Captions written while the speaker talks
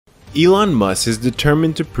Elon Musk is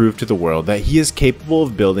determined to prove to the world that he is capable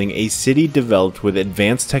of building a city developed with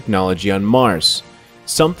advanced technology on Mars,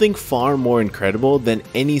 something far more incredible than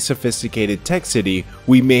any sophisticated tech city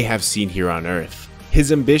we may have seen here on Earth.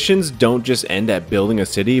 His ambitions don't just end at building a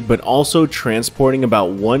city, but also transporting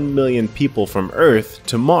about 1 million people from Earth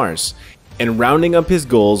to Mars, and rounding up his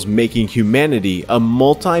goals, making humanity a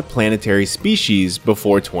multi-planetary species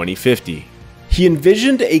before 2050. He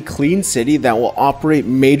envisioned a clean city that will operate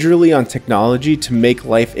majorly on technology to make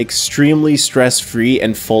life extremely stress-free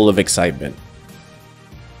and full of excitement.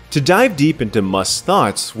 To dive deep into Musk's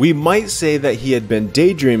thoughts, we might say that he had been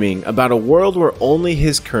daydreaming about a world where only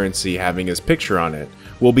his currency, having his picture on it,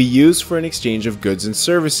 will be used for an exchange of goods and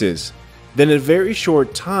services. Then in a very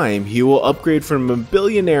short time, he will upgrade from a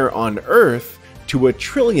billionaire on Earth to a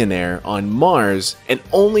trillionaire on Mars, and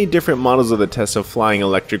only different models of the Tesla flying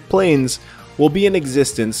electric planes will be in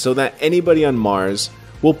existence so that anybody on Mars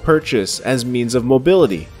will purchase as means of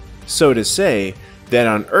mobility. So to say that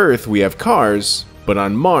on Earth we have cars, but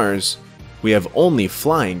on Mars we have only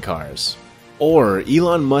flying cars. Or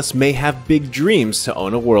Elon Musk may have big dreams to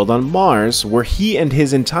own a world on Mars where he and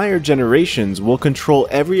his entire generations will control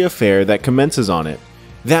every affair that commences on it.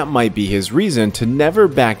 That might be his reason to never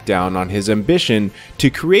back down on his ambition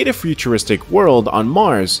to create a futuristic world on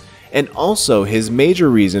Mars, and also his major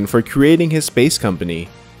reason for creating his space company,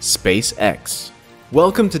 Spacex.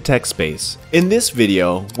 Welcome to Tech Space. In this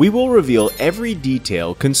video, we will reveal every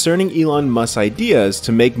detail concerning Elon Musk's ideas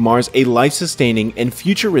to make Mars a life-sustaining and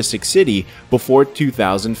futuristic city before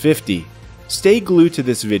 2050. Stay glued to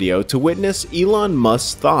this video to witness Elon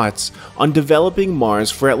Musk's thoughts on developing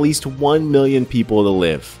Mars for at least 1 million people to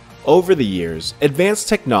live. Over the years, advanced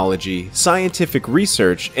technology, scientific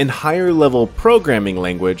research, and higher-level programming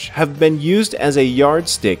language have been used as a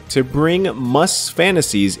yardstick to bring Musk's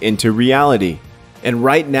fantasies into reality. And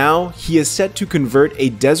right now, he is set to convert a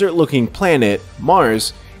desert-looking planet,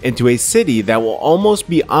 Mars, into a city that will almost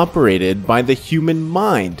be operated by the human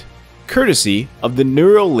mind, courtesy of the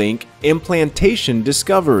neuralink implantation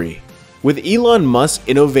discovery. With Elon Musk's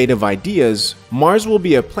innovative ideas, Mars will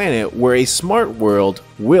be a planet where a smart world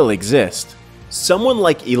will exist. Someone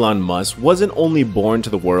like Elon Musk wasn't only born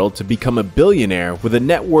to the world to become a billionaire with a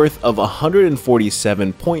net worth of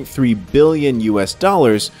 $147.3 billion US,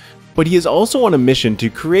 but he is also on a mission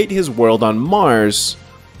to create his world on Mars.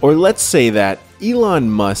 Or let's say that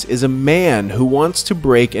Elon Musk is a man who wants to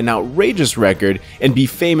break an outrageous record and be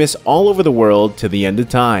famous all over the world to the end of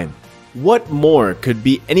time. What more could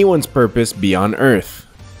be anyone's purpose beyond Earth?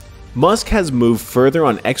 Musk has moved further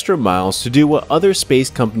on extra miles to do what other space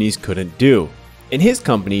companies couldn't do. And his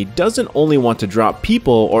company doesn't only want to drop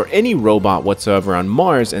people or any robot whatsoever on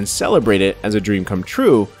Mars and celebrate it as a dream come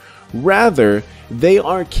true. Rather, they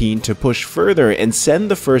are keen to push further and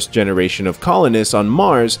send the first generation of colonists on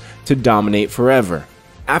Mars to dominate forever.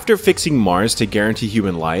 After fixing Mars to guarantee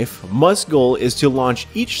human life, Musk's goal is to launch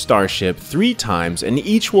each Starship 3 times, and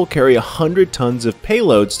each will carry 100 tons of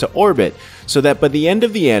payloads to orbit, so that by the end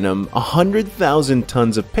of the annum, 100,000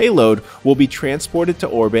 tons of payload will be transported to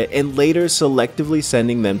orbit and later selectively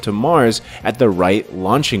sending them to Mars at the right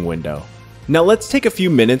launching window. Now let's take a few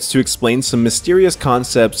minutes to explain some mysterious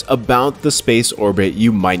concepts about the space orbit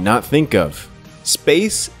you might not think of.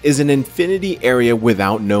 Space is an infinity area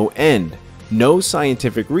without no end. No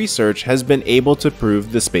scientific research has been able to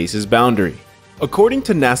prove the space's boundary. According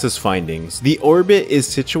to NASA's findings, the orbit is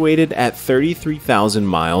situated at 33,000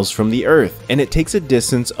 miles from the Earth, and it takes a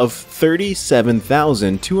distance of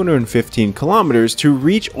 37,215 kilometers to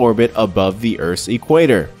reach orbit above the Earth's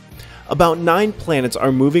equator. About 9 planets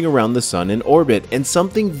are moving around the Sun in orbit, and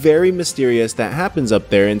something very mysterious that happens up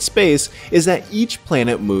there in space is that each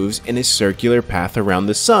planet moves in a circular path around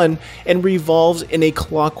the Sun and revolves in a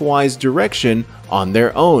clockwise direction on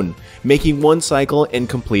their own, making one cycle and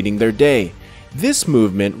completing their day. This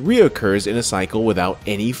movement reoccurs in a cycle without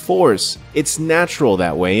any force. It's natural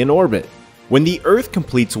that way in orbit. When the Earth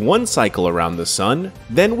completes one cycle around the Sun,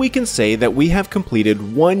 then we can say that we have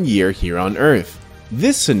completed 1 year here on Earth.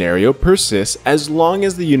 This scenario persists as long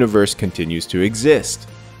as the universe continues to exist.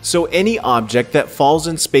 So any object that falls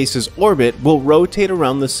in space's orbit will rotate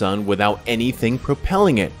around the Sun without anything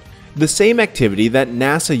propelling it. The same activity that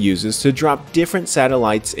NASA uses to drop different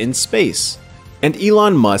satellites in space. And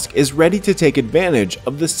Elon Musk is ready to take advantage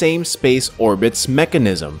of the same space orbit's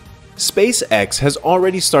mechanism. Spacex has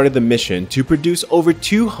already started the mission to produce over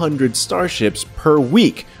 200 Starships per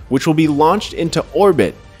week, which will be launched into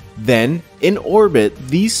orbit. Then, in orbit,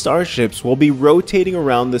 these starships will be rotating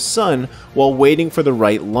around the Sun while waiting for the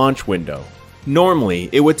right launch window. Normally,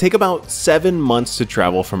 it would take about 7 months to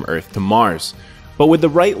travel from Earth to Mars, But with the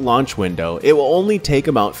right launch window, it will only take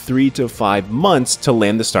about 3 to 5 months to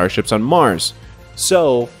land the starships on Mars.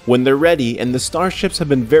 So, when they're ready and the starships have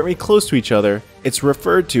been very close to each other, it's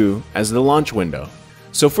referred to as the launch window.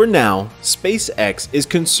 So for now, SpaceX is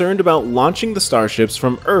concerned about launching the starships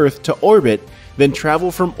from Earth to orbit, then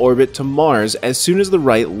travel from orbit to Mars as soon as the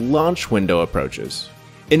right launch window approaches.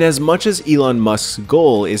 In as much as Elon Musk's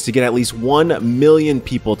goal is to get at least 1 million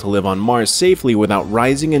people to live on Mars safely without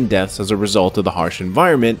rising in deaths as a result of the harsh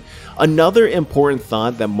environment, another important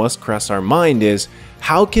thought that must cross our mind is,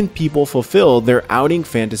 how can people fulfill their outing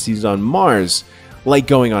fantasies on Mars, like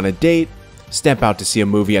going on a date, step out to see a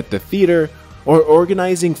movie at the theater, or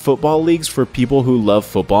organizing football leagues for people who love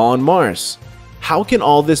football on Mars? How can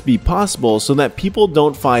all this be possible so that people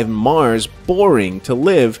don't find Mars boring to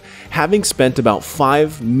live, having spent about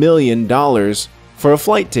 $5 million for a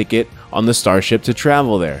flight ticket on the Starship to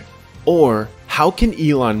travel there? Or how can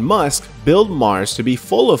Elon Musk build Mars to be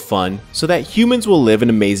full of fun so that humans will live an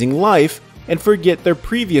amazing life and forget their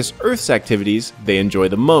previous Earth's activities they enjoy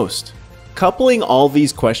the most? Coupling all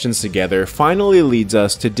these questions together finally leads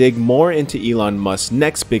us to dig more into Elon Musk's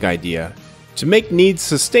next big idea, to make needs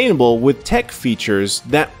sustainable with tech features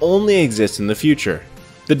that only exist in the future.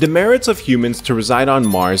 The demerits of humans to reside on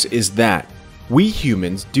Mars is that we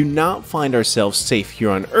humans do not find ourselves safe here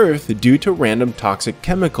on Earth due to random toxic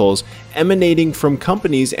chemicals emanating from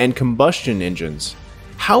companies and combustion engines.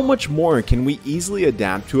 How much more can we easily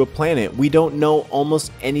adapt to a planet we don't know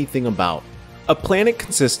almost anything about? A planet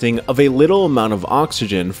consisting of a little amount of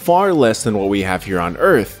oxygen, far less than what we have here on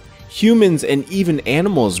Earth. Humans and even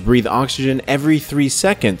animals breathe oxygen every 3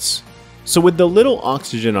 seconds. So with the little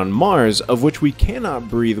oxygen on Mars, of which we cannot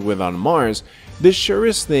breathe with on Mars, the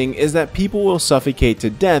surest thing is that people will suffocate to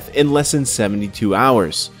death in less than 72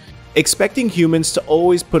 hours. Expecting humans to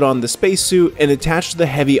always put on the spacesuit and attach the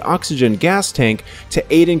heavy oxygen gas tank to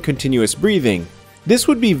aid in continuous breathing. This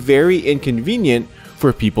would be very inconvenient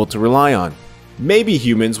for people to rely on. Maybe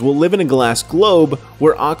humans will live in a glass globe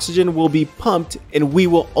where oxygen will be pumped and we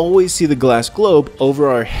will always see the glass globe over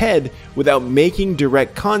our head without making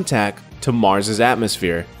direct contact to Mars's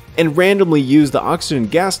atmosphere, and randomly use the oxygen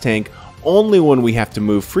gas tank only when we have to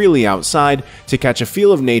move freely outside to catch a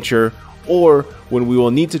feel of nature, or when we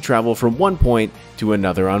will need to travel from one point to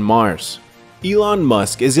another on Mars. Elon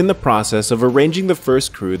Musk is in the process of arranging the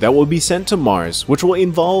first crew that will be sent to Mars, which will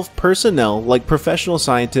involve personnel like professional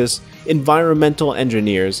scientists, environmental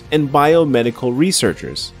engineers, and biomedical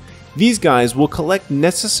researchers. These guys will collect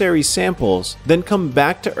necessary samples, then come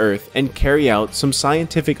back to Earth and carry out some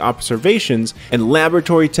scientific observations and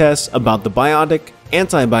laboratory tests about the biotic,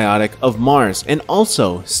 antibiotic of Mars, and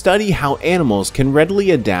also study how animals can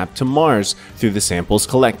readily adapt to Mars through the samples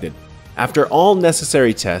collected. After all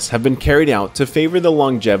necessary tests have been carried out to favor the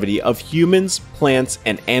longevity of humans, plants,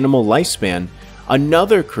 and animal lifespan,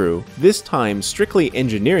 another crew, this time strictly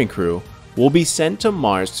engineering crew, will be sent to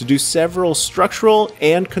Mars to do several structural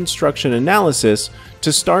and construction analysis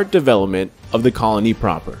to start development of the colony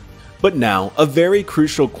proper. But now, a very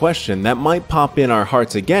crucial question that might pop in our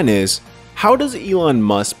hearts again is, how does Elon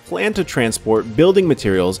Musk plan to transport building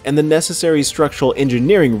materials and the necessary structural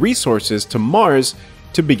engineering resources to Mars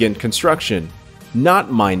to begin construction,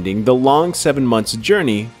 not minding the long 7 months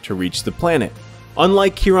journey to reach the planet?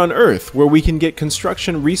 Unlike here on Earth, where we can get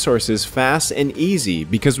construction resources fast and easy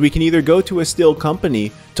because we can either go to a steel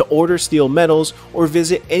company to order steel metals or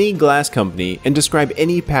visit any glass company and describe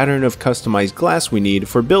any pattern of customized glass we need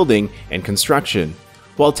for building and construction.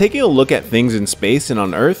 While taking a look at things in space and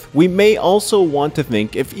on Earth, we may also want to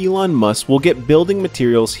think if Elon Musk will get building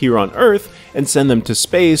materials here on Earth and send them to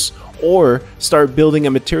space, or start building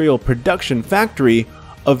a material production factory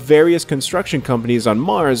of various construction companies on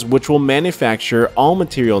Mars which will manufacture all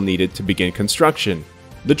material needed to begin construction.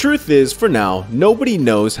 The truth is, for now, nobody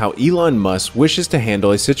knows how Elon Musk wishes to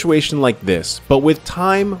handle a situation like this, but with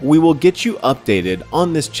time we will get you updated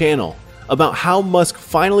on this channel about how Musk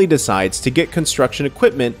finally decides to get construction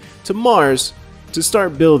equipment to Mars to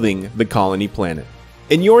start building the colony planet.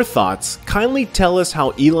 In your thoughts, kindly tell us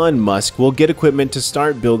how Elon Musk will get equipment to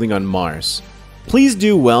start building on Mars. Please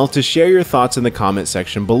do well to share your thoughts in the comment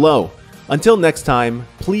section below. Until next time,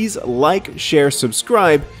 please like, share,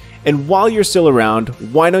 subscribe, and while you're still around,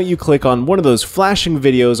 why don't you click on one of those flashing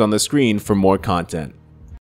videos on the screen for more content.